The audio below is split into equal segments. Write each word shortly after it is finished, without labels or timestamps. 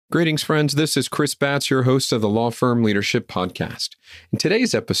Greetings, friends. This is Chris Batts, your host of the Law Firm Leadership Podcast. In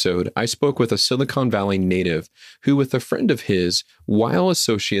today's episode, I spoke with a Silicon Valley native who, with a friend of his, while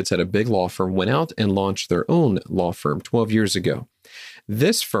associates at a big law firm, went out and launched their own law firm 12 years ago.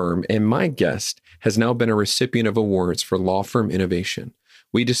 This firm and my guest has now been a recipient of awards for law firm innovation.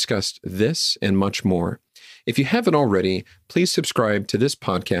 We discussed this and much more. If you haven't already, please subscribe to this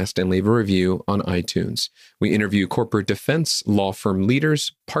podcast and leave a review on iTunes. We interview corporate defense, law firm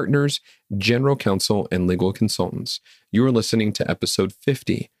leaders, partners, general counsel, and legal consultants. You are listening to episode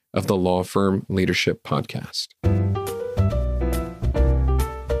 50 of the Law Firm Leadership Podcast.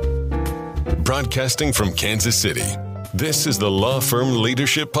 Broadcasting from Kansas City, this is the Law Firm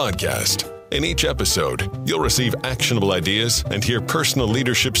Leadership Podcast. In each episode, you'll receive actionable ideas and hear personal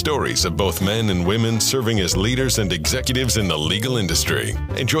leadership stories of both men and women serving as leaders and executives in the legal industry.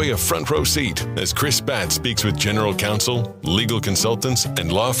 Enjoy a front row seat as Chris Batts speaks with general counsel, legal consultants, and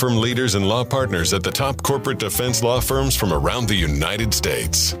law firm leaders and law partners at the top corporate defense law firms from around the United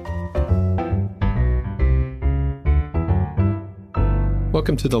States.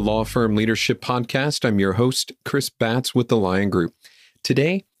 Welcome to the Law Firm Leadership Podcast. I'm your host, Chris Batts with the Lion Group.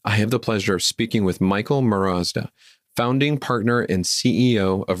 Today, I have the pleasure of speaking with Michael Moradzadeh, founding partner and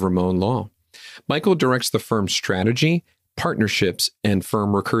CEO of Rimon Law. Michael directs the firm's strategy, partnerships, and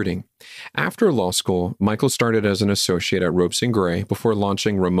firm recruiting. After law school, Michael started as an associate at Ropes & Gray before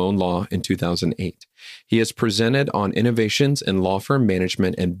launching Rimon Law in 2008. He has presented on innovations in law firm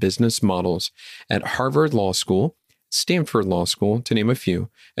management and business models at Harvard Law School, Stanford Law School, to name a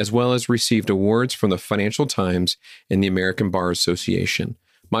few, as well as received awards from the Financial Times and the American Bar Association.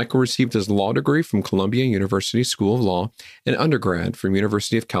 Michael received his law degree from Columbia University School of Law and undergrad from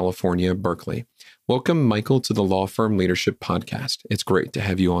University of California, Berkeley. Welcome, Michael, to the Law Firm Leadership Podcast. It's great to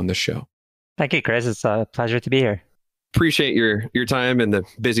have you on the show. Thank you, Chris. It's a pleasure to be here. Appreciate your time and the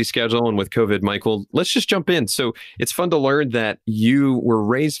busy schedule. And with COVID, Michael, let's just jump in. So it's fun to learn that you were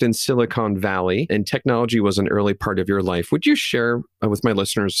raised in Silicon Valley and technology was an early part of your life. Would you share with my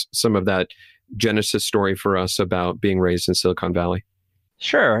listeners some of that genesis story for us about being raised in Silicon Valley?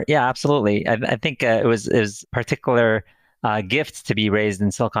 Sure. Yeah, absolutely. I think it was particular gift to be raised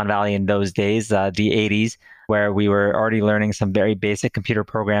in Silicon Valley in those days, the 80s, where we were already learning some very basic computer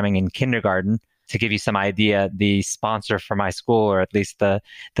programming in kindergarten. To give you some idea, the sponsor for my school, or at least the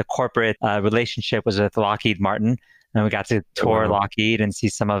corporate relationship, was with Lockheed Martin. And we got to tour Lockheed and see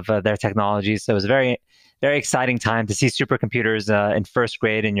some of their technologies. So it was a very, very exciting time to see supercomputers in first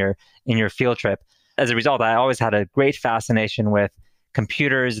grade in your field trip. As a result, I always had a great fascination with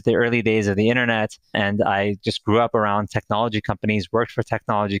computers, the early days of the internet. And I just grew up around technology companies, worked for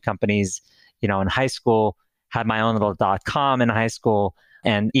technology companies, in high school, had my own little .com in high school,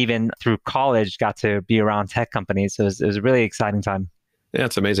 and even through college, got to be around tech companies. So it was a really exciting time. Yeah,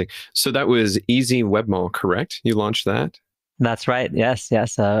 it's amazing. So that was Easy Web Mall, correct? You launched that? That's right. Yes.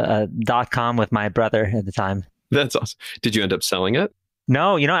 .com with my brother at the time. That's awesome. Did you end up selling it?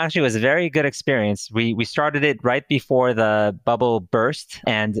 No, actually it was a very good experience. We started it right before the bubble burst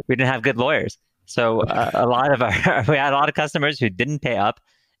and we didn't have good lawyers. So we had a lot of customers who didn't pay up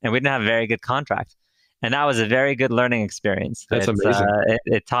and we didn't have a very good contract. And that was a very good learning experience. That's amazing.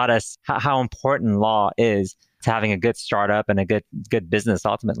 It taught us how important law is to having a good startup and a good business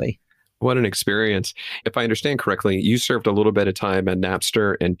ultimately. What an experience. If I understand correctly, you served a little bit of time at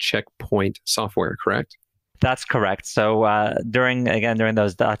Napster and Checkpoint Software, correct? That's correct. So during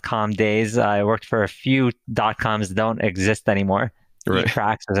those .com days, I worked for a few .coms that don't exist anymore. Right.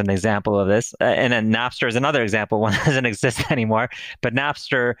 eTracks is an example of this. And then Napster is another example. One doesn't exist anymore. But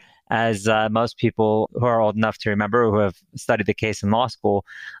Napster, as most people who are old enough to remember, who have studied the case in law school,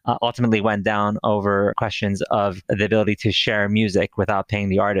 ultimately went down over questions of the ability to share music without paying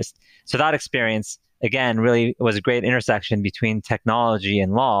the artist. So that experience, again, really was a great intersection between technology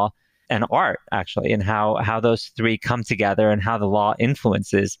and law and art, actually, and how those three come together and how the law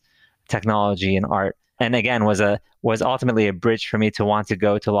influences technology and art. And again, was ultimately a bridge for me to want to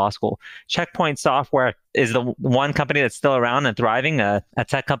go to law school. Checkpoint Software is the one company that's still around and thriving, a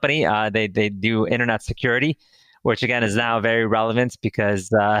tech company. They do internet security, which again is now very relevant because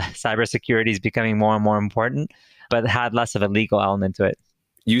cybersecurity is becoming more and more important, but had less of a legal element to it.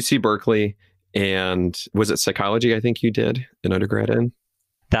 UC Berkeley, and was it psychology? I think you did an undergrad in.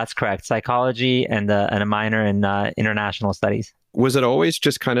 That's correct. Psychology and a minor in international studies. Was it always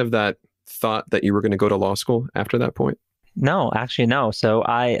just kind of that thought that you were going to go to law school after that point? No, actually, no. So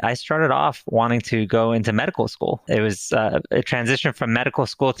I started off wanting to go into medical school. It was a transition from medical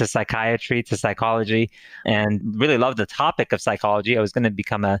school to psychiatry to psychology, and really loved the topic of psychology. I was going to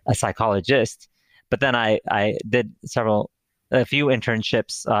become a psychologist. But then I did several a few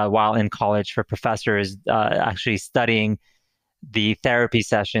internships while in college for professors, actually studying the therapy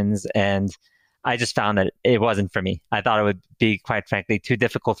sessions. And I just found that it wasn't for me. I thought it would be, quite frankly, too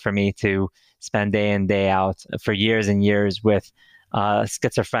difficult for me to spend day in, day out for years and years with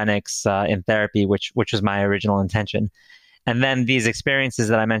schizophrenics in therapy, which was my original intention. And then these experiences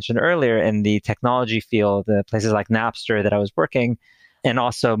that I mentioned earlier in the technology field, the places like Napster that I was working, and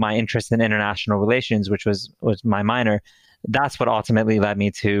also my interest in international relations, which was my minor, that's what ultimately led me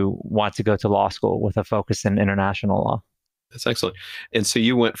to want to go to law school with a focus in international law. That's excellent. And so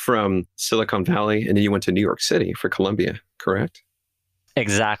you went from Silicon Valley and then you went to New York City for Columbia, correct?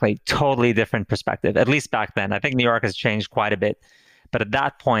 Exactly. Totally different perspective, at least back then. I think New York has changed quite a bit. But at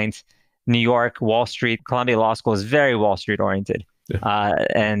that point, New York, Wall Street, Columbia Law School is very Wall Street oriented. Yeah.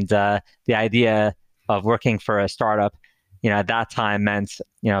 And the idea of working for a startup, at that time meant,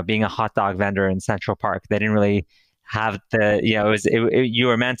 being a hot dog vendor in Central Park. They didn't really have you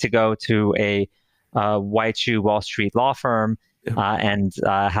were meant to go to a white shoe Wall Street law firm and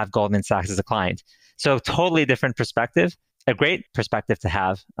have Goldman Sachs as a client. So totally different perspective, a great perspective to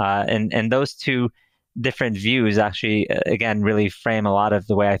have. And those two different views actually, again, really frame a lot of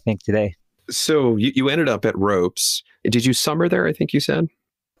the way I think today. So you ended up at Ropes. Did you summer there, I think you said?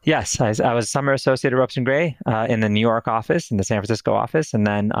 Yes, I was summer associate at Ropes & Gray in the New York office, in the San Francisco office. And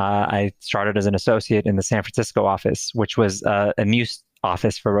then I started as an associate in the San Francisco office, which was a new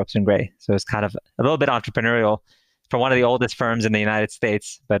office for Ropes & Gray. So it's kind of a little bit entrepreneurial for one of the oldest firms in the United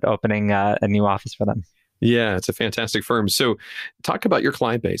States, but opening a new office for them. Yeah, it's a fantastic firm. So talk about your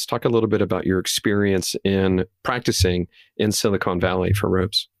client base. Talk a little bit about your experience in practicing in Silicon Valley for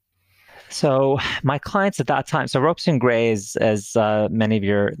Ropes. So my clients at that time, so Ropes & Gray, as many of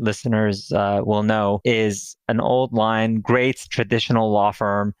your listeners will know, is an old line, great traditional law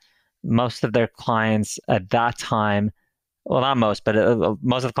firm. Most of their clients at that time, well, not most, but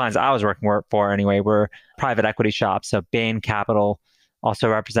most of the clients I was working for anyway, were private equity shops. So Bain Capital also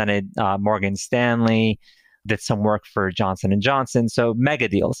represented Morgan Stanley, did some work for Johnson & Johnson. So mega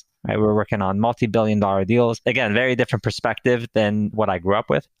deals, right? We were working on multi-billion-dollar deals. Again, very different perspective than what I grew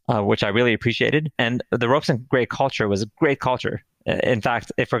up with, which I really appreciated. And the Ropes & Gray culture was a great culture. In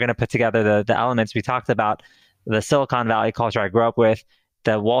fact, if we're going to put together the elements we talked about, the Silicon Valley culture I grew up with,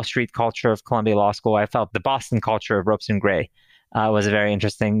 the Wall Street culture of Columbia Law School, I felt the Boston culture of Ropes & Gray was a very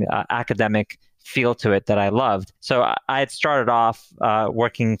interesting academic feel to it that I loved. So I had started off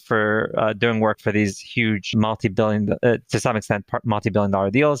doing work for these huge to some extent, multi-billion-dollar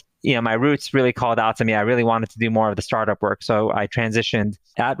deals. My roots really called out to me. I really wanted to do more of the startup work. So I transitioned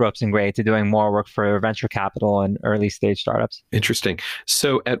at Ropes & Gray to doing more work for venture capital and early stage startups. Interesting.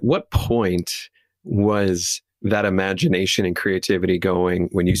 So at what point was that imagination and creativity going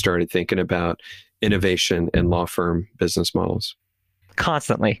when you started thinking about innovation and law firm business models?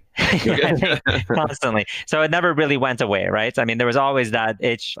 Constantly. Constantly. So it never really went away, right? I mean, there was always that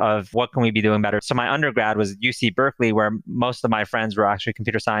itch of what can we be doing better? So my undergrad was UC Berkeley, where most of my friends were actually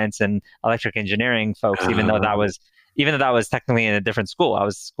computer science and electric engineering folks, even though that was technically in a different school. I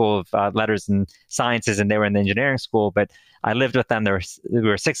was School of Letters and Sciences, and they were in the engineering school. But I lived with them. We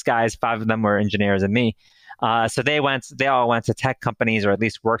were 6 guys, 5 of them were engineers and me. So they all went to tech companies, or at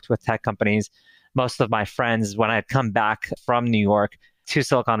least worked with tech companies. Most of my friends, when I had come back from New York to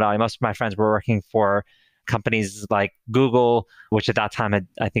Silicon Valley, most of my friends were working for companies like Google, which at that time had,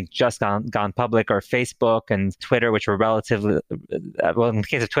 I think, just gone public, or Facebook and Twitter, which were relatively, well, in the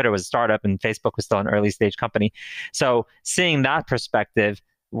case of Twitter, was a startup and Facebook was still an early stage company. So seeing that perspective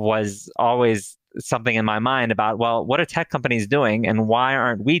was always something in my mind about, well, what are tech companies doing and why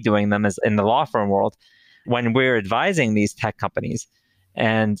aren't we doing them as in the law firm world when we're advising these tech companies?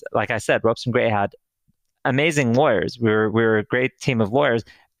 And like I said, Ropes & Gray had amazing lawyers. We were a great team of lawyers.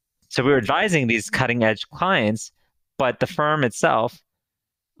 So we were advising these cutting edge clients, but the firm itself,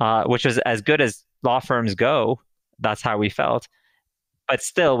 which was as good as law firms go, that's how we felt, but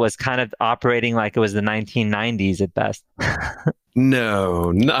still was kind of operating like it was the 1990s at best.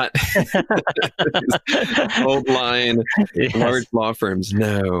 No, not old line, yes. Large law firms.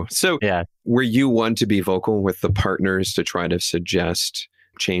 No. So yeah. Were you one to be vocal with the partners to try to suggest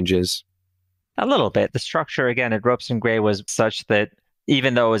changes? A little bit. The structure, again, at Ropes & Gray was such that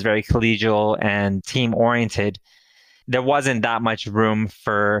even though it was very collegial and team-oriented, there wasn't that much room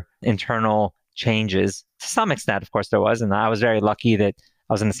for internal changes. To some extent, of course, there was. And I was very lucky that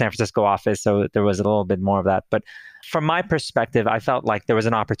I was in the San Francisco office, so there was a little bit more of that. But from my perspective, I felt like there was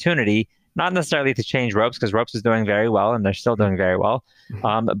an opportunity, not necessarily to change Ropes, because Ropes is doing very well, and they're still doing very well,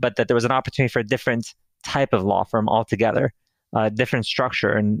 but that there was an opportunity for a different type of law firm altogether. different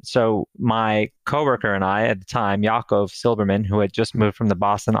structure. And so my coworker and I at the time, Yakov Silberman, who had just moved from the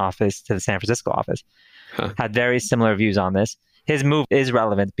Boston office to the San Francisco office, had very similar views on this. His move is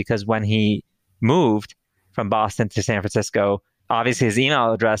relevant because when he moved from Boston to San Francisco, obviously his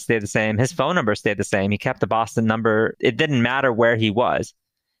email address stayed the same. His phone number stayed the same. He kept the Boston number. It didn't matter where he was.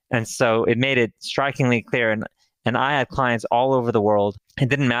 And so it made it strikingly clear. And I had clients all over the world. It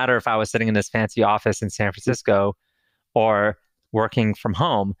didn't matter if I was sitting in this fancy office in San Francisco or working from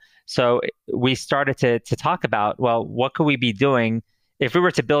home. So we started to talk about, well, what could we be doing if we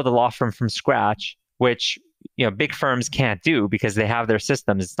were to build a law firm from scratch, which big firms can't do because they have their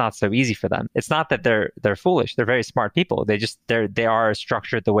systems. It's not so easy for them. It's not that they're foolish. They're very smart people. They are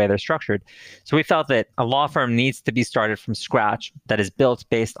structured the way they're structured. So we felt that a law firm needs to be started from scratch that is built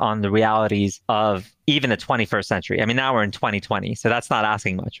based on the realities of even the 21st century. I mean, now we're in 2020, so that's not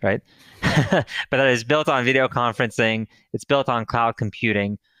asking much, right? But that is built on video conferencing. It's built on cloud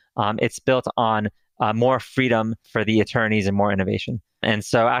computing. It's built on more freedom for the attorneys and more innovation. And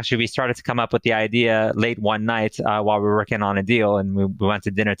so actually we started to come up with the idea late one night while we were working on a deal, and we went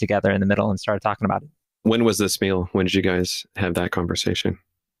to dinner together in the middle and started talking about it. When was this meal? When did you guys have that conversation?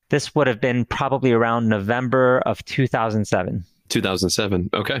 This would have been probably around November of 2007. 2007.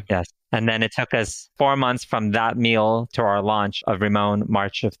 Okay. Yes. And then it took us 4 months from that meal to our launch of Rimon,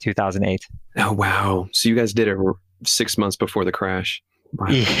 March of 2008. Oh, wow. So you guys did it 6 months before the crash. Wow.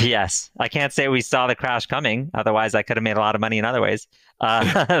 Yes. I can't say we saw the crash coming. Otherwise, I could have made a lot of money in other ways.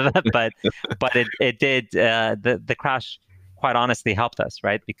 But it did. The crash, quite honestly, helped us,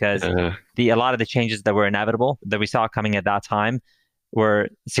 right? Because a lot of the changes that were inevitable that we saw coming at that time were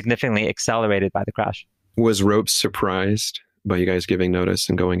significantly accelerated by the crash. Was Ropes surprised by you guys giving notice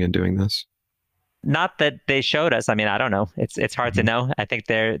and going and doing this? Not that they showed us. I mean, I don't know. It's hard to know. I think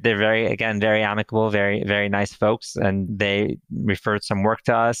they're very amicable, very, very nice folks. And they referred some work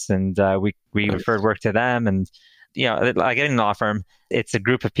to us, and we referred work to them. And, like in a law firm, it's a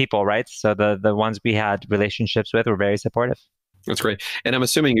group of people, right? So the ones we had relationships with were very supportive. That's great. And I'm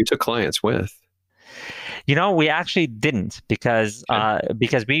assuming you took clients with. We actually didn't because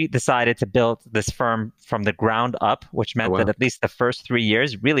we decided to build this firm from the ground up, which meant that at least the first 3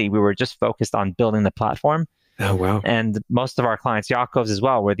 years, really, we were just focused on building the platform. Oh, wow. And most of our clients, Yakov's as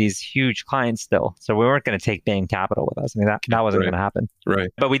well, were these huge clients still. So we weren't going to take Bain Capital with us. I mean, that wasn't going to happen. Right.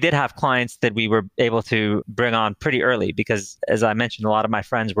 But we did have clients that we were able to bring on pretty early because, as I mentioned, a lot of my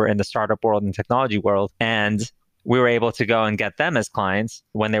friends were in the startup world and technology world. And we were able to go and get them as clients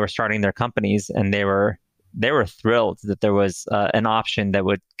when they were starting their companies. And they were thrilled that there was an option that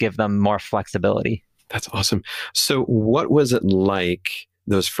would give them more flexibility. That's awesome. So what was it like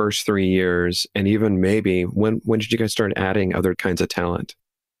those first 3 years? And even maybe when did you guys start adding other kinds of talent?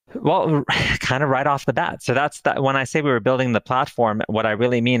 Well, kind of right off the bat. So that's that. When I say we were building the platform, what I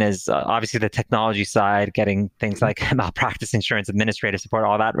really mean is obviously the technology side, getting things like malpractice insurance, administrative support,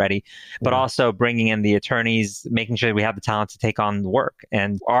 all that ready, but also bringing in the attorneys, making sure we have the talent to take on the work.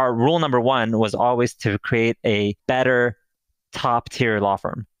 And our rule number one was always to create a better top tier law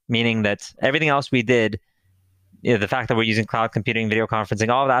firm, meaning that everything else we did, the fact that we're using cloud computing, video conferencing,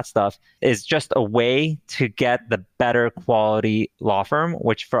 all of that stuff is just a way to get the better quality law firm,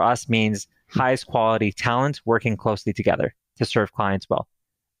 which for us means highest quality talent working closely together to serve clients well,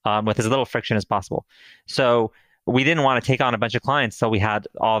 with as little friction as possible. So we didn't want to take on a bunch of clients till we had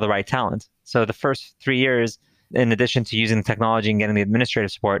all the right talent. So the first 3 years, in addition to using technology and getting the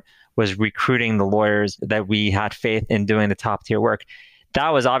administrative support, was recruiting the lawyers that we had faith in doing the top tier work.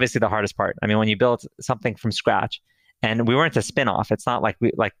 That was obviously the hardest part. I mean, when you build something from scratch, and we weren't a spin-off. It's not like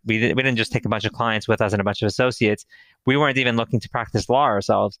we didn't just take a bunch of clients with us and a bunch of associates. We weren't even looking to practice law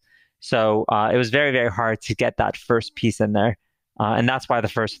ourselves. So it was very, very hard to get that first piece in there. And that's why the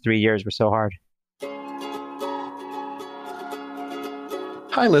first 3 years were so hard.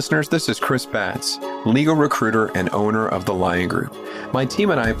 Hi, listeners. This is Chris Batts, legal recruiter and owner of the Lion Group. My team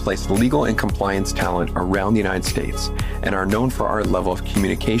and I place legal and compliance talent around the United States and are known for our level of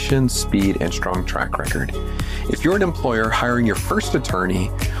communication, speed, and strong track record. If you're an employer hiring your first attorney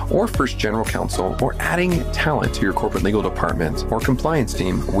or first general counsel or adding talent to your corporate legal department or compliance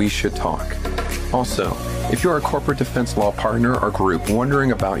team, we should talk. Also, if you're a corporate defense law partner or group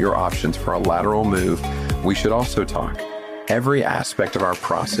wondering about your options for a lateral move, we should also talk. Every aspect of our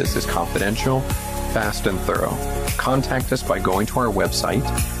process is confidential, fast, and thorough. Contact us by going to our website,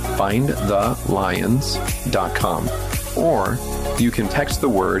 findthelions.com, or you can text the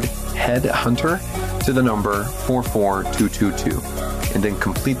word headhunter to the number 44222, and then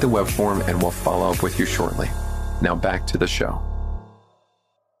complete the web form and we'll follow up with you shortly. Now back to the show.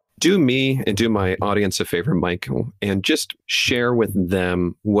 Do me and do my audience a favor, Michael, and just share with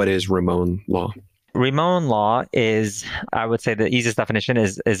them what is Rimon Law. Rimon Law is, I would say the easiest definition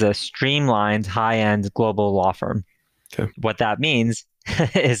is a streamlined high-end global law firm. Okay. What that means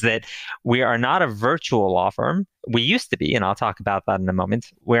is that we are not a virtual law firm. We used to be, and I'll talk about that in a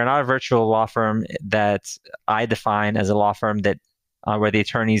moment. We're not a virtual law firm that I define as a law firm that where the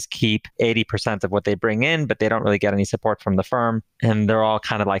attorneys keep 80% of what they bring in, but they don't really get any support from the firm. And they're all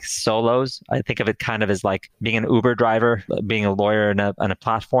kind of like solos. I think of it kind of as like being an Uber driver, being a lawyer in a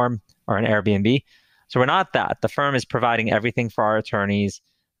platform or an Airbnb. So we're not that. The firm is providing everything for our attorneys.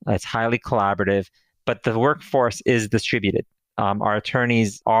 It's highly collaborative, but the workforce is distributed. Our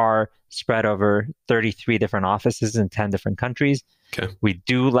attorneys are spread over 33 different offices in 10 different countries. Okay. We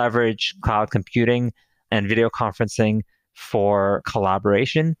do leverage cloud computing and video conferencing for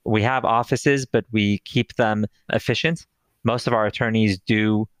collaboration. We have offices, but we keep them efficient. Most of our attorneys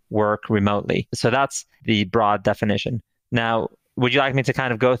do work remotely. So that's the broad definition. Now, would you like me to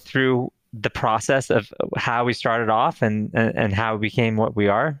kind of go through the process of how we started off and how we became what we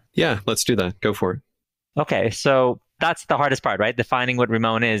are? Yeah, let's do that. Go for it. Okay, so that's the hardest part, right? Defining what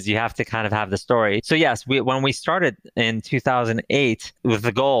Rimon is, you have to kind of have the story. So yes, when we started in 2008 with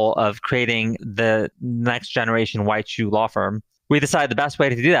the goal of creating the next generation white shoe law firm, we decided the best way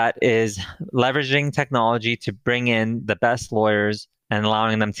to do that is leveraging technology to bring in the best lawyers and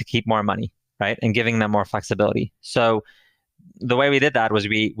allowing them to keep more money, right? And giving them more flexibility. So the way we did that was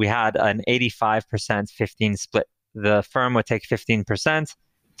we had an 85% 15 split. The firm would take 15%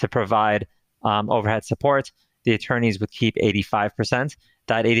 to provide overhead support. The attorneys would keep 85%.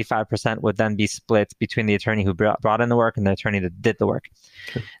 That 85% would then be split between the attorney who brought in the work and the attorney that did the work.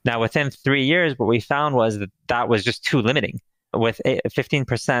 Okay. Now, within 3 years, what we found was that was just too limiting. With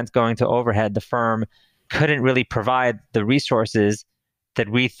 15% going to overhead, the firm couldn't really provide the resources that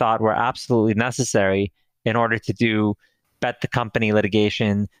we thought were absolutely necessary in order to do bet the company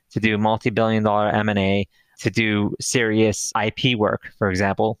litigation, to do multi-billion-dollar M&A, to do serious IP work, for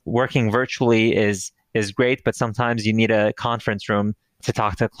example. Working virtually is great, but sometimes you need a conference room to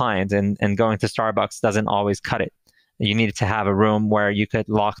talk to a client, and going to Starbucks doesn't always cut it. You need to have a room where you could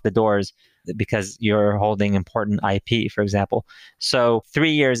lock the doors because you're holding important IP, for example. So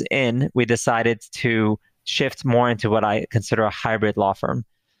 3 years in, we decided to shift more into what I consider a hybrid law firm.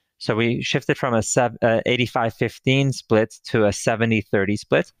 So we shifted from a 85-15 split to a 70-30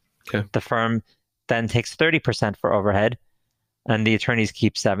 split. Okay. The firm then takes 30% for overhead, and the attorneys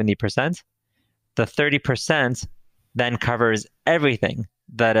keep 70%. The 30% then covers everything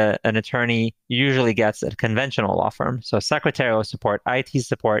that an attorney usually gets at a conventional law firm. So secretarial support, IT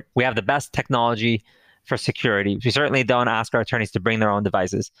support. We have the best technology for security. We certainly don't ask our attorneys to bring their own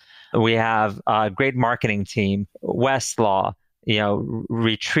devices. We have a great marketing team, Westlaw,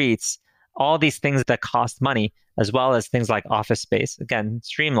 retreats, all these things that cost money, as well as things like office space. Again,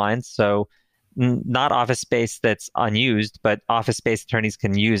 streamlined. So not office space that's unused, but office space attorneys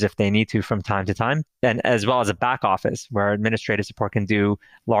can use if they need to from time to time. And as well as a back office where administrative support can do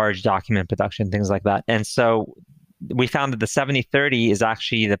large document production, things like that. And so we found that the 70-30 is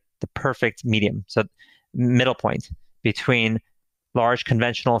actually the perfect medium. So middle point between large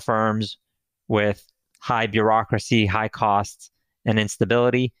conventional firms with high bureaucracy, high costs, and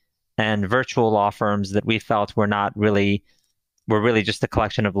instability, and virtual law firms that we felt were really just a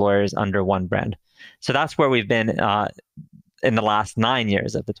collection of lawyers under one brand. So that's where we've been in the last 9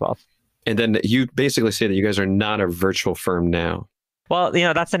 years of the 12. And then you basically say that you guys are not a virtual firm now. Well,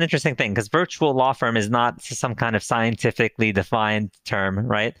 that's an interesting thing because virtual law firm is not some kind of scientifically defined term,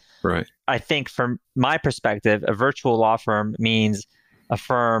 right? Right. I think from my perspective, a virtual law firm means a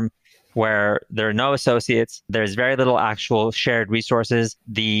firm where there are no associates, there's very little actual shared resources.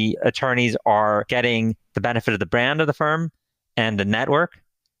 The attorneys are getting the benefit of the brand of the firm and the network,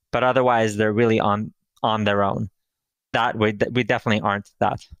 but otherwise they're really on their own. That we definitely aren't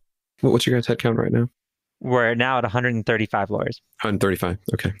that. What's your guys' headcount right now? We're now at 135 lawyers. 135.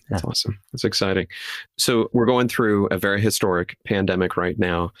 Okay. That's awesome. That's exciting. So we're going through a very historic pandemic right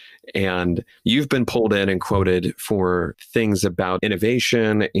now, and you've been pulled in and quoted for things about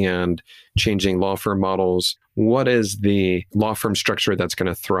innovation and changing law firm models. What is the law firm structure that's going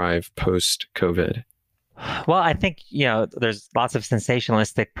to thrive post-COVID? Well, I think, there's lots of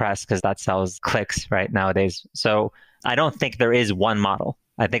sensationalistic press because that sells clicks right nowadays. So I don't think there is one model.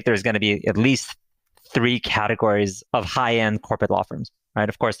 I think there's going to be at least 3 categories of high-end corporate law firms, right?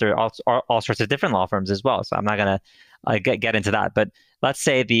 Of course, there are all sorts of different law firms as well. So I'm not going to get into that. But let's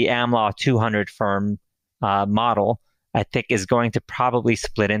say the AmLaw 200 firm model, I think, is going to probably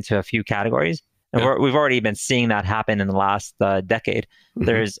split into a few categories. And Yeah. we've already been seeing that happen in the last decade. Mhm.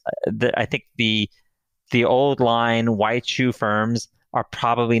 There's, I think the old line white shoe firms are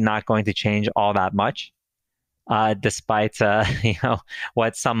probably not going to change all that much, despite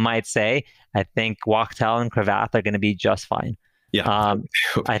what some might say. I think Wachtell and Cravath are going to be just fine. Yeah. Um,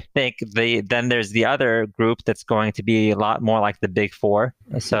 I think then there's the other group that's going to be a lot more like the big four.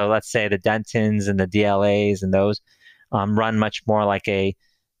 So let's say the Dentons and the DLAs and those run much more like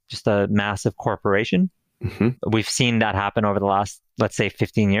just a massive corporation. Mhm. We've seen that happen over the last, let's say,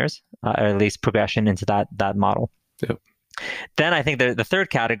 15 years, or at least progression into that model. Yeah. Then I think the third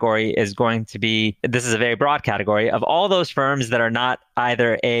category is going to be, this is a very broad category of all those firms that are not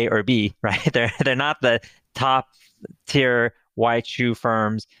either A or B, right? They're not the top tier white shoe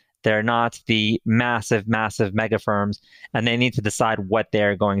firms. They're not the massive, massive mega firms, and they need to decide what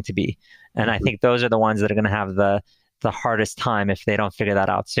they're going to be. And I think those are the ones that are going to have the hardest time if they don't figure that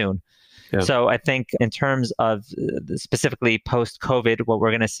out soon. Yeah. So I think in terms of specifically post-COVID, what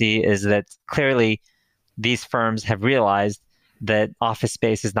we're going to see is that clearly these firms have realized that office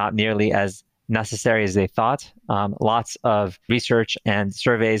space is not nearly as necessary as they thought. Lots of research and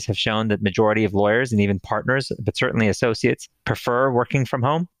surveys have shown that majority of lawyers and even partners, but certainly associates, prefer working from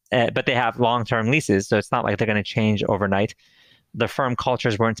home. But they have long-term leases, so it's not like they're going to change overnight. The firm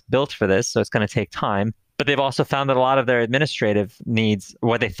cultures weren't built for this, so it's going to take time. But they've also found that a lot of their administrative needs,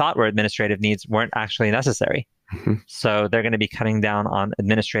 what they thought were administrative needs, weren't actually necessary. Mhm. So they're going to be cutting down on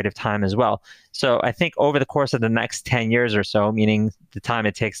administrative time as well. So I think over the course of the next 10 years or so, meaning the time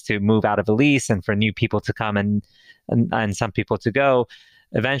it takes to move out of a lease and for new people to come and some people to go,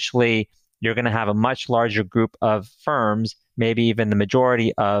 eventually you're going to have a much larger group of firms, maybe even the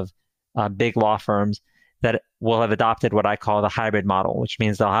majority of big law firms that will have adopted what I call the hybrid model, which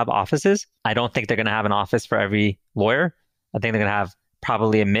means they'll have offices. I don't think they're going to have an office for every lawyer. I think they're going to have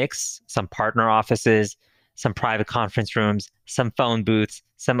probably a mix, some partner offices, some private conference rooms, some phone booths,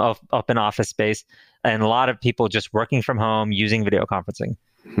 some open office space, and a lot of people just working from home using video conferencing.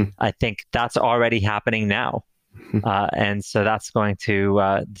 Mhm. I think that's already happening now. And so that's going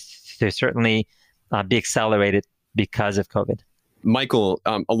to certainly be accelerated because of COVID. Michael,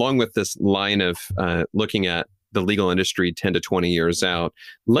 along with this line of looking at the legal industry 10 to 20 years out,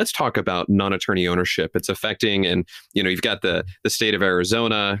 let's talk about non-attorney ownership. It's affecting, and you've got the state of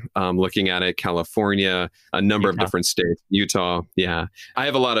Arizona looking at it, California, a number of different states, Utah. Yeah, I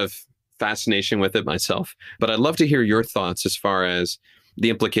have a lot of fascination with it myself, but I'd love to hear your thoughts as far as the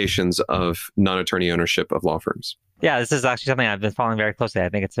implications of non-attorney ownership of law firms. Yeah, this is actually something I've been following very closely. I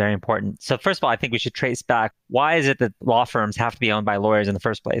think it's very important. So first of all, I think we should trace back, why is it that law firms have to be owned by lawyers in the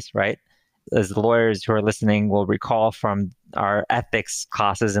first place, right? As the lawyers who are listening will recall from our ethics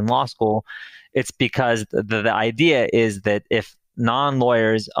classes in law school, it's because the idea is that if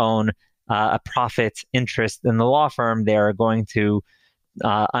non-lawyers own a profit interest in the law firm, they are going to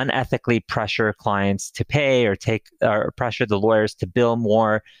unethically pressure clients to pay or pressure the lawyers to bill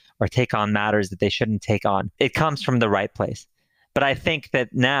more or take on matters that they shouldn't take on. It comes from the right place. But I think that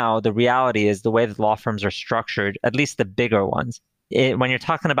now the reality is the way that law firms are structured, at least the bigger ones. When you're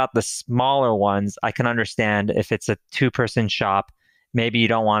talking about the smaller ones, I can understand if it's a two-person shop, maybe you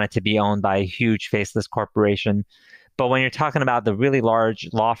don't want it to be owned by a huge faceless corporation. But when you're talking about the really large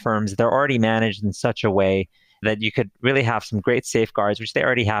law firms, they're already managed in such a way that you could really have some great safeguards, which they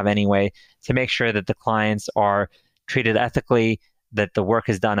already have anyway, to make sure that the clients are treated ethically, that the work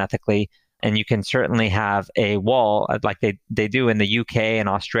is done ethically. And you can certainly have a wall like they do in the UK and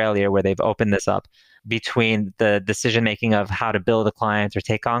Australia, where they've opened this up between the decision making of how to bill the clients or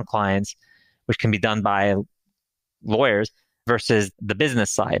take on clients, which can be done by lawyers, versus the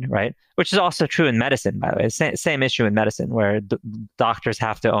business side, right? Which is also true in medicine, by the way. Same issue in medicine, where doctors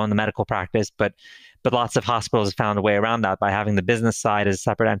have to own the medical practice, but lots of hospitals have found a way around that by having the business side as a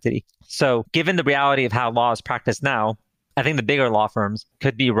separate entity. So given the reality of how law is practiced now, I think the bigger law firms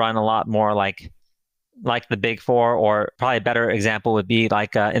could be run a lot more like the big four, or probably a better example would be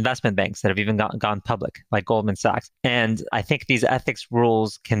like investment banks that have even gone public, like Goldman Sachs. And I think these ethics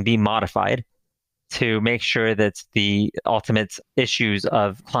rules can be modified to make sure that the ultimate issues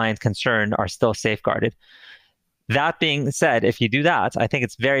of client concern are still safeguarded. That being said, if you do that, I think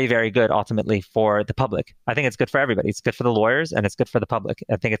it's very, very good ultimately for the public. I think it's good for everybody. It's good for the lawyers and it's good for the public.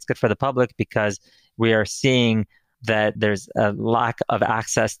 I think it's good for the public because we are seeing that there's a lack of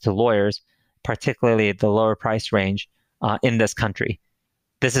access to lawyers, particularly at the lower price range in this country.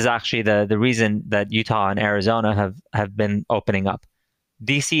 This is actually the reason that Utah and Arizona have been opening up.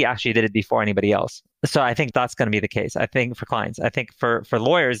 DC actually did it before anybody else. So I think that's going to be the case. I think for clients, I think for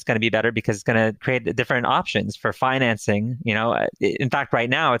lawyers, it's going to be better because it's going to create different options for financing. In fact, right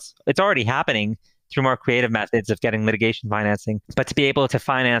now it's already happening through more creative methods of getting litigation financing. But to be able to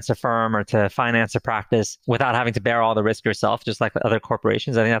finance a firm or to finance a practice without having to bear all the risk yourself, just like other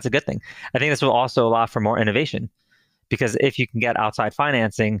corporations, I think that's a good thing. I think this will also allow for more innovation because if you can get outside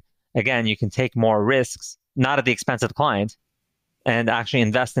financing, again, you can take more risks, not at the expense of the client, and actually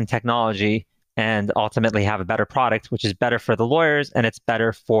invest in technology and ultimately have a better product, which is better for the lawyers and it's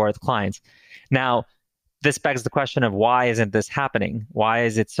better for the clients. Now, this begs the question of why isn't this happening? Why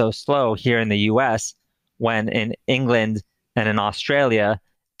is it so slow here in the US when in England and in Australia,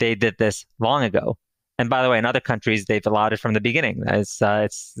 they did this long ago? And by the way, in other countries, they've allowed it from the beginning. It's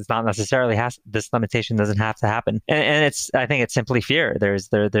not necessarily this limitation doesn't have to happen. And I think it's simply fear. There's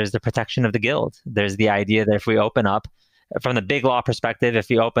the protection of the guild. There's the idea that if we open up, from the big law perspective, if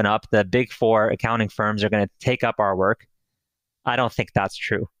we open up, the big four accounting firms are going to take up our work. I don't think that's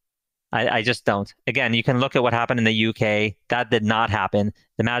true. I just don't. Again, you can look at what happened in the UK. That did not happen.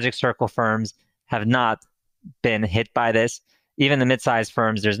 The Magic Circle firms have not been hit by this. Even the mid-sized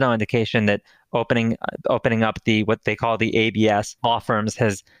firms, there's no indication that opening up what they call the ABS law firms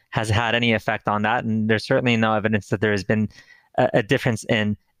has had any effect on that. And there's certainly no evidence that there has been a difference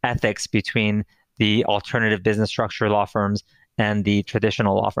in ethics between the alternative business structure law firms and the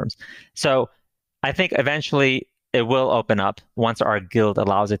traditional law firms. So I think eventually it will open up once our guild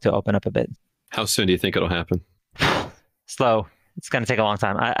allows it to open up a bit. How soon do you think it'll happen? Slow. It's going to take a long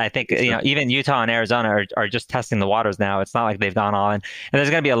time. I think even Utah and Arizona are just testing the waters now. It's not like they've gone all in. And there's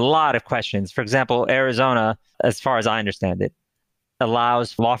going to be a lot of questions. For example, Arizona, as far as I understand it,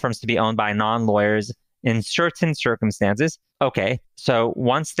 allows law firms to be owned by non-lawyers in certain circumstances. Okay, so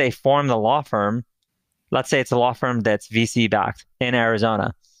once they form the law firm, let's say it's a law firm that's VC backed in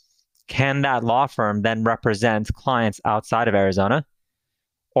Arizona. Can that law firm then represent clients outside of Arizona?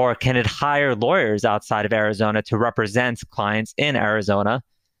 Or can it hire lawyers outside of Arizona to represent clients in Arizona?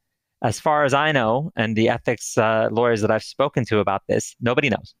 As far as I know, and the ethics lawyers that I've spoken to about this, nobody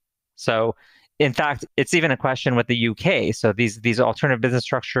knows. So in fact, it's even a question with the UK. So these alternative business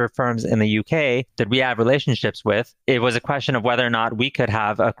structure firms in the UK that we have relationships with, it was a question of whether or not we could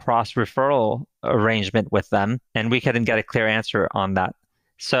have a cross-referral arrangement with them, and we couldn't get a clear answer on that.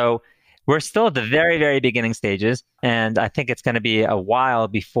 So we're still at the very, very beginning stages, and I think it's going to be a while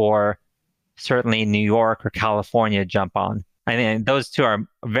before certainly New York or California jump on. I mean, those two are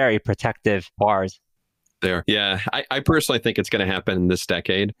very protective bars. There. Yeah. I personally think it's going to happen this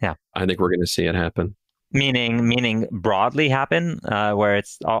decade. Yeah. I think we're going to see it happen. Meaning broadly happen, where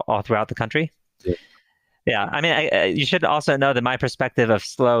it's all throughout the country? Yeah. Yeah. I mean, you should also know that my perspective of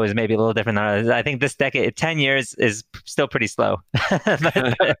slow is maybe a little different than others. I think this decade, 10 years is still pretty slow.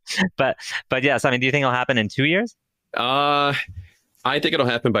 but yes, I mean, do you think it'll happen in 2 years? I think it'll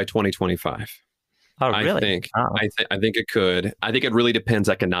happen by 2025. Oh, really? I think it could. I think it really depends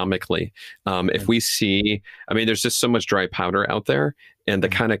economically. If we see, I mean, there's just so much dry powder out there, and the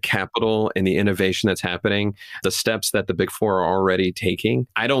kind of capital and the innovation that's happening, the steps that the big four are already taking,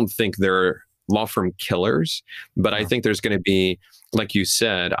 I don't think they're law firm killers, but I think there's going to be, like you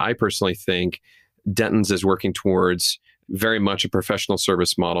said, I personally think Denton's is working towards very much a professional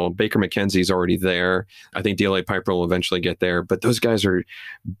service model. Baker McKenzie's already there. I think DLA Piper will eventually get there, but those guys are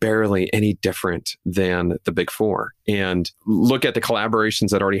barely any different than the big four. And look at the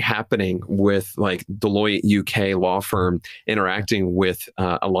collaborations that are already happening with like Deloitte UK law firm interacting with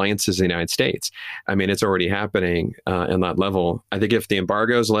alliances in the United States. I mean, it's already happening in that level. I think if the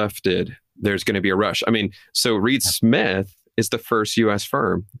embargo is lifted, there's going to be a rush. I mean, so Reed Smith is the first US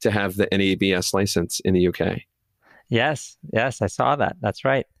firm to have the NABS license in the UK. Yes, I saw that. That's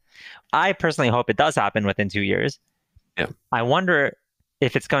right. I personally hope it does happen within 2 years. Yeah. I wonder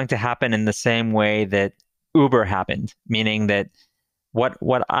if it's going to happen in the same way that Uber happened, meaning that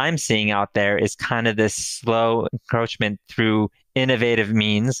what I'm seeing out there is kind of this slow encroachment through innovative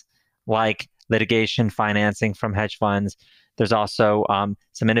means like litigation financing from hedge funds. There's also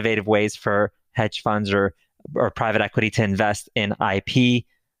some innovative ways for hedge funds or private equity to invest in IP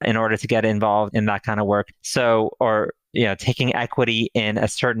in order to get involved in that kind of work. So, or taking equity in a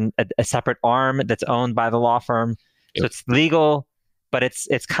separate arm that's owned by the law firm. Yep. So it's legal, but it's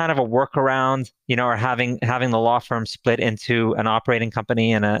kind of a workaround, or having the law firm split into an operating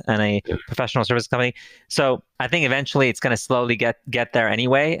company and a professional service company. So I think eventually it's going to slowly get there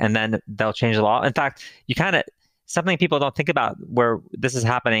anyway, and then they'll change the law. In fact, something people don't think about where this is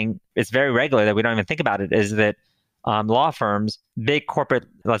happening, it's very regular that we don't even think about it, is that law firms, big corporate,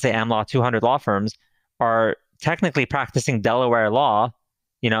 let's say AmLaw 200 law firms, are technically practicing Delaware law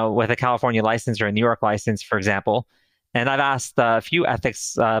with a California license or a New York license, for example. And I've asked a few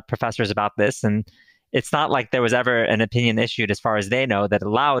ethics professors about this, and it's not like there was ever an opinion issued as far as they know that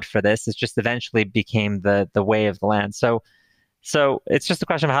allowed for this. It just eventually became the way of the land. So it's just a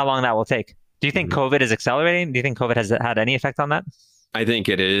question of how long that will take. Do you think COVID is accelerating? Do you think COVID has had any effect on that? I think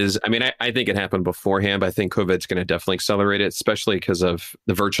it is. I mean, I think it happened beforehand, but I think COVID's going to definitely accelerate it, especially because of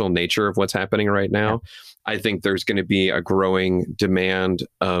the virtual nature of what's happening right now. Yeah. I think there's going to be a growing demand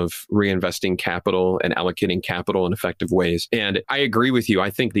of reinvesting capital and allocating capital in effective ways. And I agree with you. I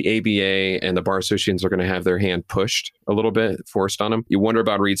think the ABA and the bar associations are going to have their hand pushed a little bit, forced on them. You wonder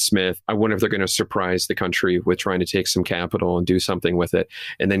about Reed Smith. I wonder if they're going to surprise the country with trying to take some capital and do something with it.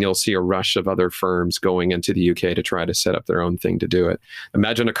 And then you'll see a rush of other firms going into the UK to try to set up their own thing to do it.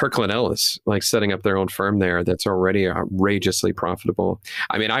 Imagine a Kirkland Ellis like setting up their own firm there that's already outrageously profitable.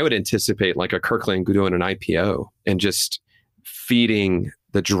 I mean, I would anticipate like a Kirkland doing an IPO and just feeding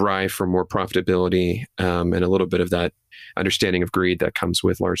the drive for more profitability and a little bit of that understanding of greed that comes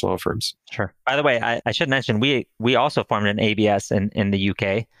with large law firms. Sure. By the way, I should mention we also formed an ABS in the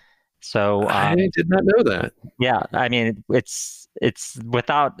UK. So I did not know that. Yeah, I mean, it's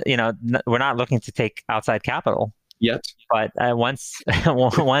without, we're not looking to take outside capital yet. But once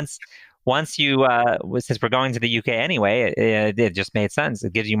you, since we're going to the UK anyway, it just made sense.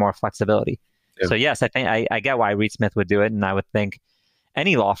 It gives you more flexibility. Yeah. So yes, I think I get why Reed Smith would do it, and I would think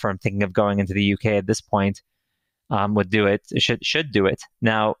any law firm thinking of going into the UK at this point would do it. Should do it.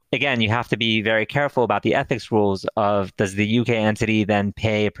 Now, again, you have to be very careful about the ethics rules of does the UK entity then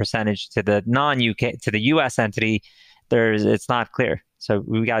pay a percentage to the non-UK to the US entity? It's not clear, so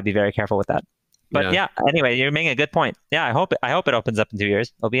we got to be very careful with that. But yeah, anyway, you're making a good point. Yeah, I hope it opens up in 2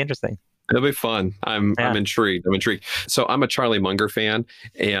 years. It'll be interesting. It'll be fun. I'm intrigued. So I'm a Charlie Munger fan,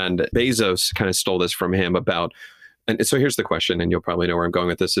 and Bezos kind of stole this from him about. And so here's the question, and you'll probably know where I'm going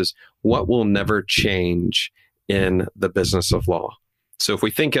with this: is what will never change in the business of law? So if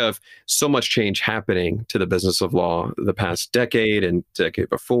we think of so much change happening to the business of law the past decade and decade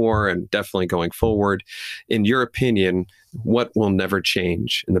before, and definitely going forward, in your opinion, what will never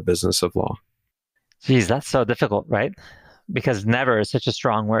change in the business of law? Geez, that's so difficult, right? Because never is such a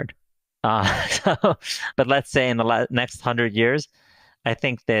strong word. But let's say in the next 100 years, I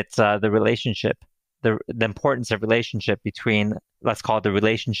think that the relationship, the importance of relationship between, let's call it the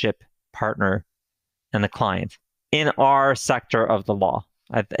relationship partner and the client in our sector of the law.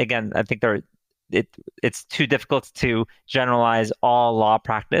 I think it's too difficult to generalize all law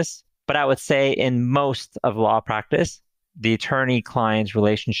practice, but I would say in most of law practice, the attorney-client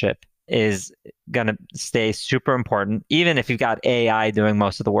relationship is going to stay super important, even if you've got AI doing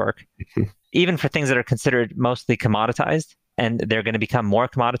most of the work. Even for things that are considered mostly commoditized, and they're going to become more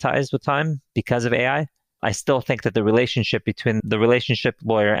commoditized with time because of AI, I still think that the relationship between the relationship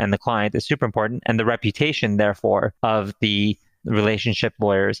lawyer and the client is super important, and the reputation, therefore, of the relationship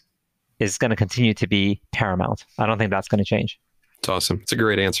lawyers is going to continue to be paramount. I don't think that's going to change. It's awesome. It's a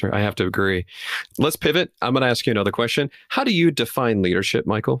great answer. I have to agree. Let's pivot. I'm going to ask you another question. How do you define leadership,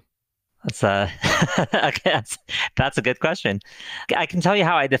 Michael? That's a good question. I can tell you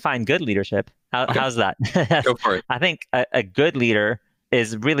how I define good leadership. How's that? Go for it. I think a good leader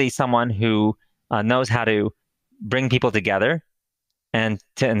is really someone who knows how to bring people together and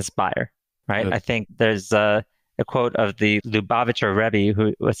to inspire, right? Good. I think there's a quote of the Lubavitcher Rebbe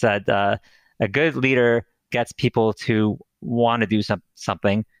who said, a good leader gets people to want to do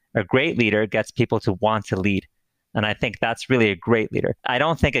something. A great leader gets people to want to lead. And I think that's really a great leader. I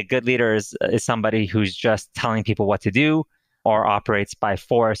don't think a good leader is somebody who's just telling people what to do or operates by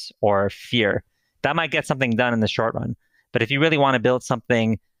force or fear. That might get something done in the short run. But if you really want to build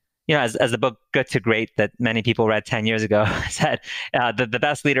something, as the book Good to Great that many people read 10 years ago said, the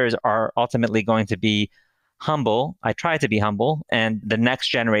best leaders are ultimately going to be humble. I try to be humble, and the next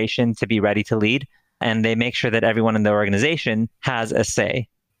generation to be ready to lead. And they make sure that everyone in the organization has a say,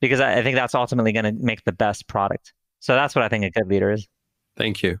 because I think that's ultimately going to make the best product. So that's what I think a good leader is.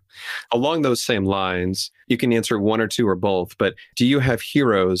 Thank you. Along those same lines, you can answer one or two or both, but do you have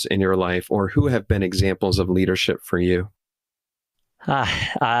heroes in your life, or who have been examples of leadership for you?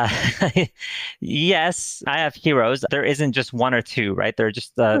 Yes, I have heroes. There isn't just one or two, right? There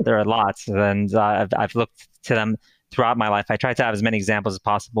are lots, and I've looked to them throughout my life. I try to have as many examples as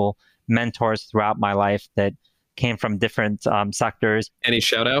possible, mentors throughout my life that came from different sectors. Any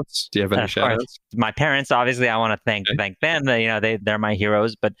shout outs? Do you have any shout outs? My parents, obviously, I want to thank them. They're my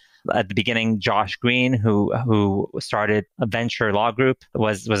heroes. But at the beginning, Josh Green, who started a venture law group,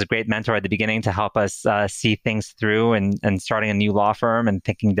 was a great mentor at the beginning to help us see things through and starting a new law firm and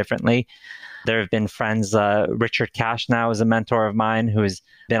thinking differently. There have been friends, Richard Cash now is a mentor of mine who has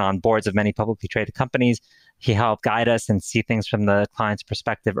been on boards of many publicly traded companies. He helped guide us and see things from the client's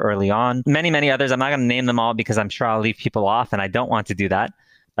perspective early on. Many, many others. I'm not going to name them all because I'm sure I'll leave people off, and I don't want to do that.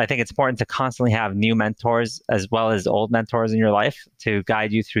 I think it's important to constantly have new mentors as well as old mentors in your life to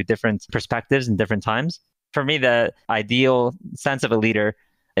guide you through different perspectives and different times. For me, the ideal sense of a leader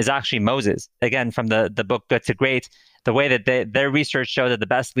is actually Moses. Again, from the book Good to Great, the way that their research showed that the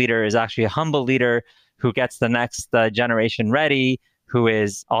best leader is actually a humble leader who gets the next generation ready, who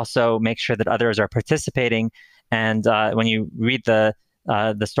is also makes sure that others are participating. And when you read the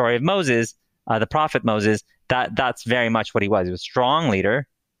story of Moses, the prophet Moses, that's very much what he was. He was a strong leader.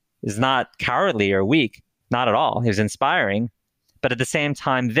 He's not cowardly or weak, not at all. He was inspiring, but at the same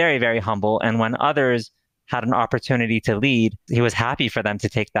time, very, very humble. And when others had an opportunity to lead, he was happy for them to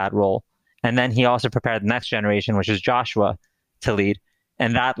take that role. And then he also prepared the next generation, which is Joshua, to lead.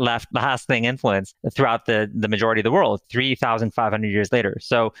 And that left lasting influence throughout the majority of the world, 3,500 years later.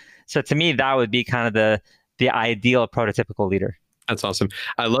 So to me, that would be kind of the ideal prototypical leader. That's awesome.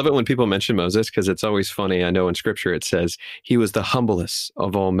 I love it when people mention Moses because it's always funny. I know in scripture it says he was the humblest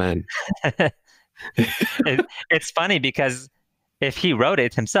of all men. It's funny because if he wrote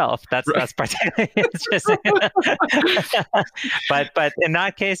it himself, that's particularly interesting. but in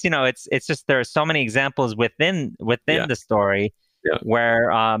that case, it's just there are so many examples within the story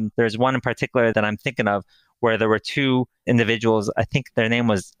where there's one in particular that I'm thinking of where there were two individuals. I think their name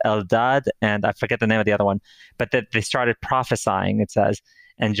was Eldad, and I forget the name of the other one, but that they started prophesying, it says.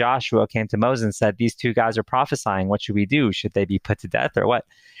 And Joshua came to Moses and said, these two guys are prophesying. What should we do? Should they be put to death or what?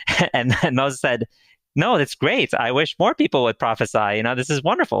 And Moses said, no, that's great. I wish more people would prophesy. This is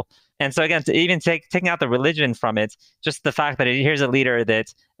wonderful. And so again, to even taking out the religion from it, just the fact that here's a leader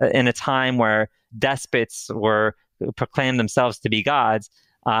that in a time where despots were proclaimed themselves to be gods,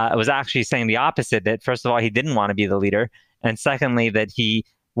 was actually saying the opposite, that first of all, he didn't want to be the leader. And secondly, that he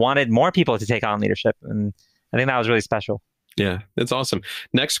wanted more people to take on leadership. And I think that was really special. Yeah, that's awesome.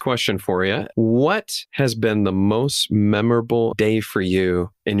 Next question for you. What has been the most memorable day for you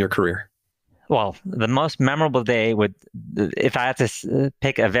in your career? Well, the most memorable day would, if I had to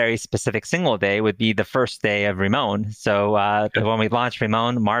pick a very specific single day, would be the first day of Rimon. So when we launched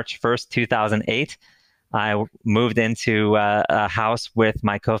Rimon, March 1st, 2008, I moved into a house with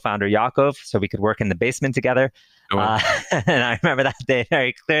my co-founder, Yaakov, so we could work in the basement together. Oh, wow. And I remember that day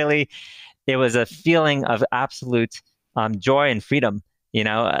very clearly. It was a feeling of absolute joy and freedom.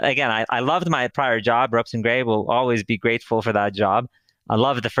 Again, I loved my prior job. Ropes and Gray, will always be grateful for that job. I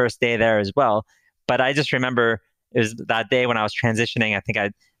loved the first day there as well. But I just remember it was that day when I was transitioning. I think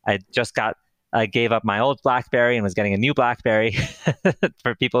I just gave up my old BlackBerry and was getting a new BlackBerry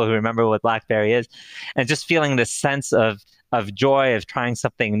for people who remember what BlackBerry is. And just feeling this sense of joy of trying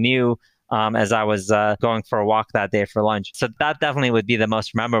something new as I was going for a walk that day for lunch. So that definitely would be the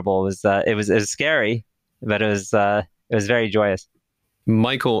most memorable. It was scary, but it was very joyous.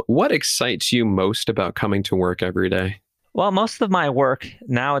 Michael, what excites you most about coming to work every day? Well, most of my work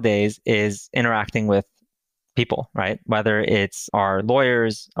nowadays is interacting with people, right? Whether it's our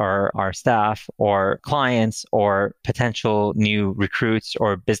lawyers or our staff or clients or potential new recruits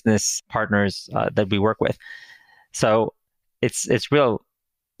or business partners that we work with. So it's real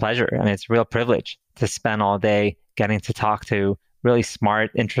pleasure. I mean, it's a real privilege to spend all day getting to talk to really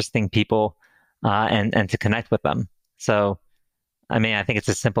smart, interesting people and to connect with them. So, I mean, I think it's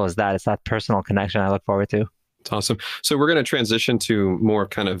as simple as that. It's that personal connection I look forward to. It's awesome. So we're going to transition to more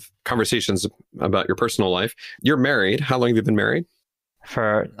kind of conversations about your personal life. You're married. How long have you been married?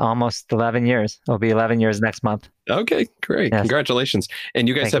 For almost 11 years. It'll be 11 years next month. Okay, great. Yes. Congratulations. And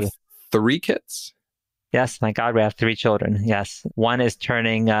you guys have 3 kids? Yes, thank God we have 3 children. Yes. One is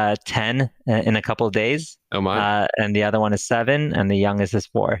turning 10 in a couple of days. Oh my. And the other one is 7 and the youngest is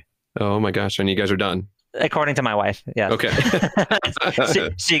 4. Oh my gosh. And you guys are done? According to my wife, yes. Okay.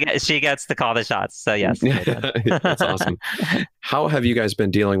 she gets to call the shots. So yes. That's awesome. How have you guys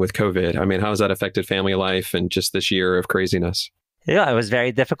been dealing with COVID? I mean, how has that affected family life and just this year of craziness? Yeah, it was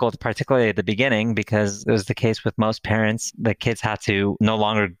very difficult, particularly at the beginning, because it was the case with most parents. The kids had to no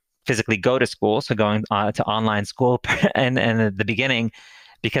longer physically go to school, so going to online school. And at the beginning,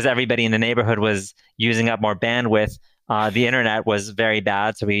 because everybody in the neighborhood was using up more bandwidth, the internet was very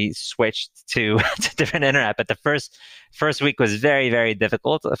bad, so we switched to different internet. But the first week was very, very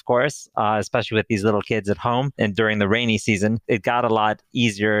difficult, of course, especially with these little kids at home. And during the rainy season, it got a lot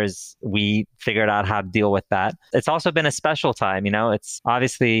easier as we figured out how to deal with that. It's also been a special time. It's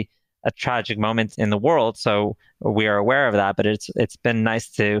obviously a tragic moment in the world, so we are aware of that. But it's been nice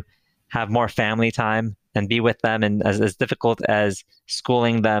to have more family time, and be with them. And as difficult as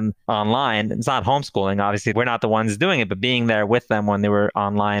schooling them online, it's not homeschooling. Obviously, we're not the ones doing it, but being there with them when they were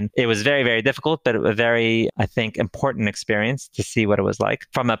online, it was very, very difficult, but a very, I think, important experience to see what it was like.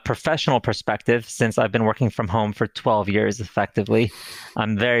 From a professional perspective, since I've been working from home for 12 years effectively,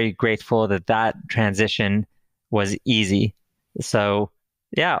 I'm very grateful that that transition was easy. So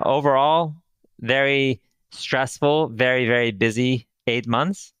yeah, overall, very stressful, very, very busy 8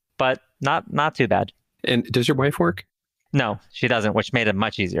 months, but not too bad. And does your wife work? No, she doesn't, which made it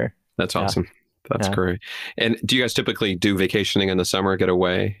much easier. That's awesome. That's great. And do you guys typically do vacationing in the summer, get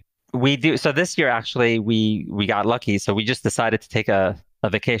away? We do. So this year, actually, we got lucky. So we just decided to take a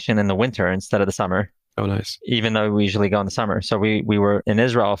vacation in the winter instead of the summer. Oh, nice. Even though we usually go in the summer. So we were in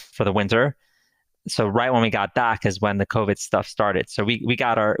Israel for the winter. So right when we got back is when the COVID stuff started. So we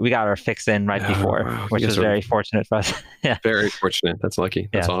got our fix in right before, which was very fortunate for us. Yeah. Very fortunate. That's lucky.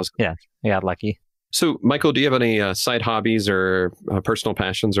 That's awesome. Yeah, we got lucky. So Michael, do you have any side hobbies or personal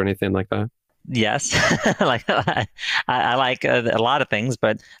passions or anything like that? Yes. Like I like a lot of things,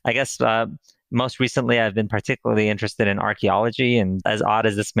 but I guess most recently I've been particularly interested in archaeology. And as odd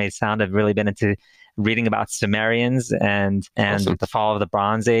as this may sound, I've really been into reading about Sumerians and Awesome. the fall of the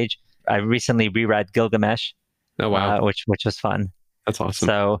Bronze Age. I recently reread Gilgamesh, Oh, wow. which was fun. That's awesome.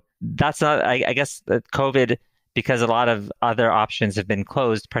 So that's not, I guess, COVID, because a lot of other options have been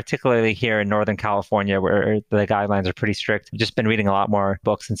closed, particularly here in Northern California, where the guidelines are pretty strict. I've just been reading a lot more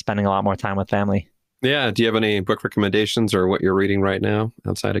books and spending a lot more time with family. Yeah. Do you have any book recommendations or what you're reading right now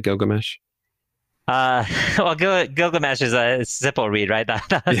outside of Gilgamesh? Well, Gilgamesh is a simple read, right?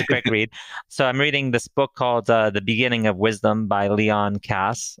 That was a quick read. So I'm reading this book called The Beginning of Wisdom by Leon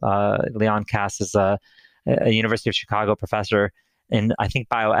Kass. Leon Kass is a University of Chicago professor in, I think,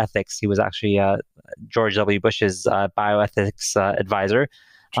 bioethics. He was actually George W. Bush's bioethics advisor.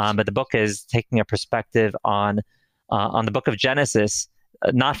 But the book is taking a perspective on the book of Genesis,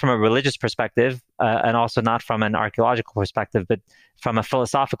 not from a religious perspective, and also not from an archaeological perspective, but from a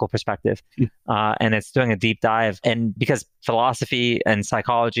philosophical perspective. And it's doing a deep dive. And because philosophy and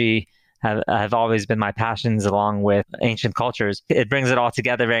psychology have always been my passions along with ancient cultures, it brings it all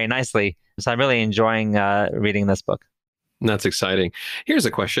together very nicely. So I'm really enjoying reading this book. That's exciting. Here's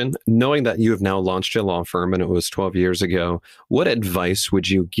a question. Knowing that you have now launched a law firm and it was 12 years ago, what advice would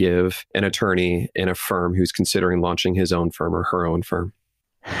you give an attorney in a firm who's considering launching his own firm or her own firm?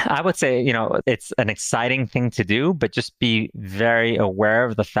 I would say, it's an exciting thing to do, but just be very aware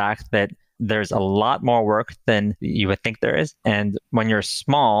of the fact that there's a lot more work than you would think there is. And when you're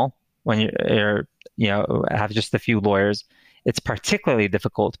small, when you're have just a few lawyers, it's particularly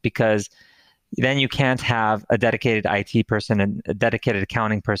difficult because then you can't have a dedicated IT person, a dedicated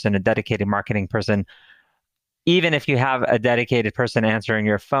accounting person, a dedicated marketing person. Even if you have a dedicated person answering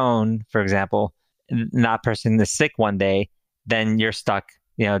your phone, for example, and that person is sick one day, then you're stuck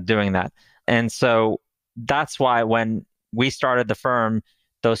doing that. And so that's why when we started the firm,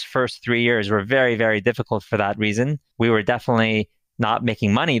 those first 3 years were very, very difficult for that reason. We were definitely not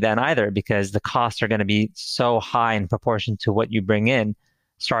making money then either because the costs are going to be so high in proportion to what you bring in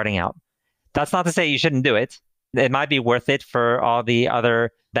starting out. That's not to say you shouldn't do it. It might be worth it for all the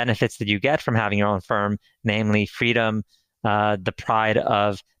other benefits that you get from having your own firm, namely freedom, the pride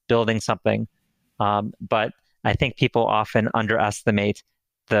of building something. But I think people often underestimate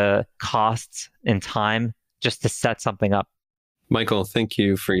the costs and time just to set something up. Michael, thank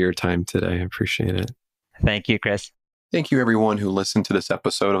you for your time today. I appreciate it. Thank you, Chris. Thank you, everyone who listened to this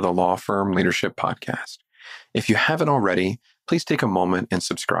episode of the Law Firm Leadership Podcast. If you haven't already, please take a moment and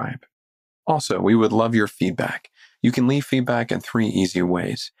subscribe. Also, we would love your feedback. You can leave feedback in 3 easy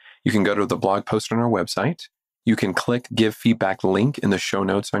ways. You can go to the blog post on our website. You can click Give Feedback link in the show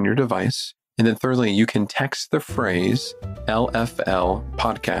notes on your device. And then thirdly, you can text the phrase LFL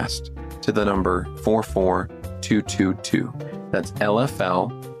podcast to the number 44222. That's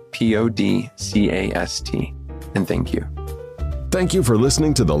LFL PODCAST. And thank you. Thank you for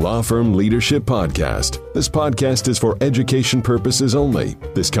listening to the Law Firm Leadership Podcast. This podcast is for education purposes only.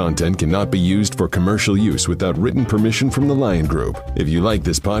 This content cannot be used for commercial use without written permission from the Lion Group. If you like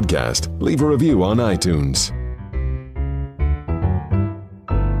this podcast, leave a review on iTunes.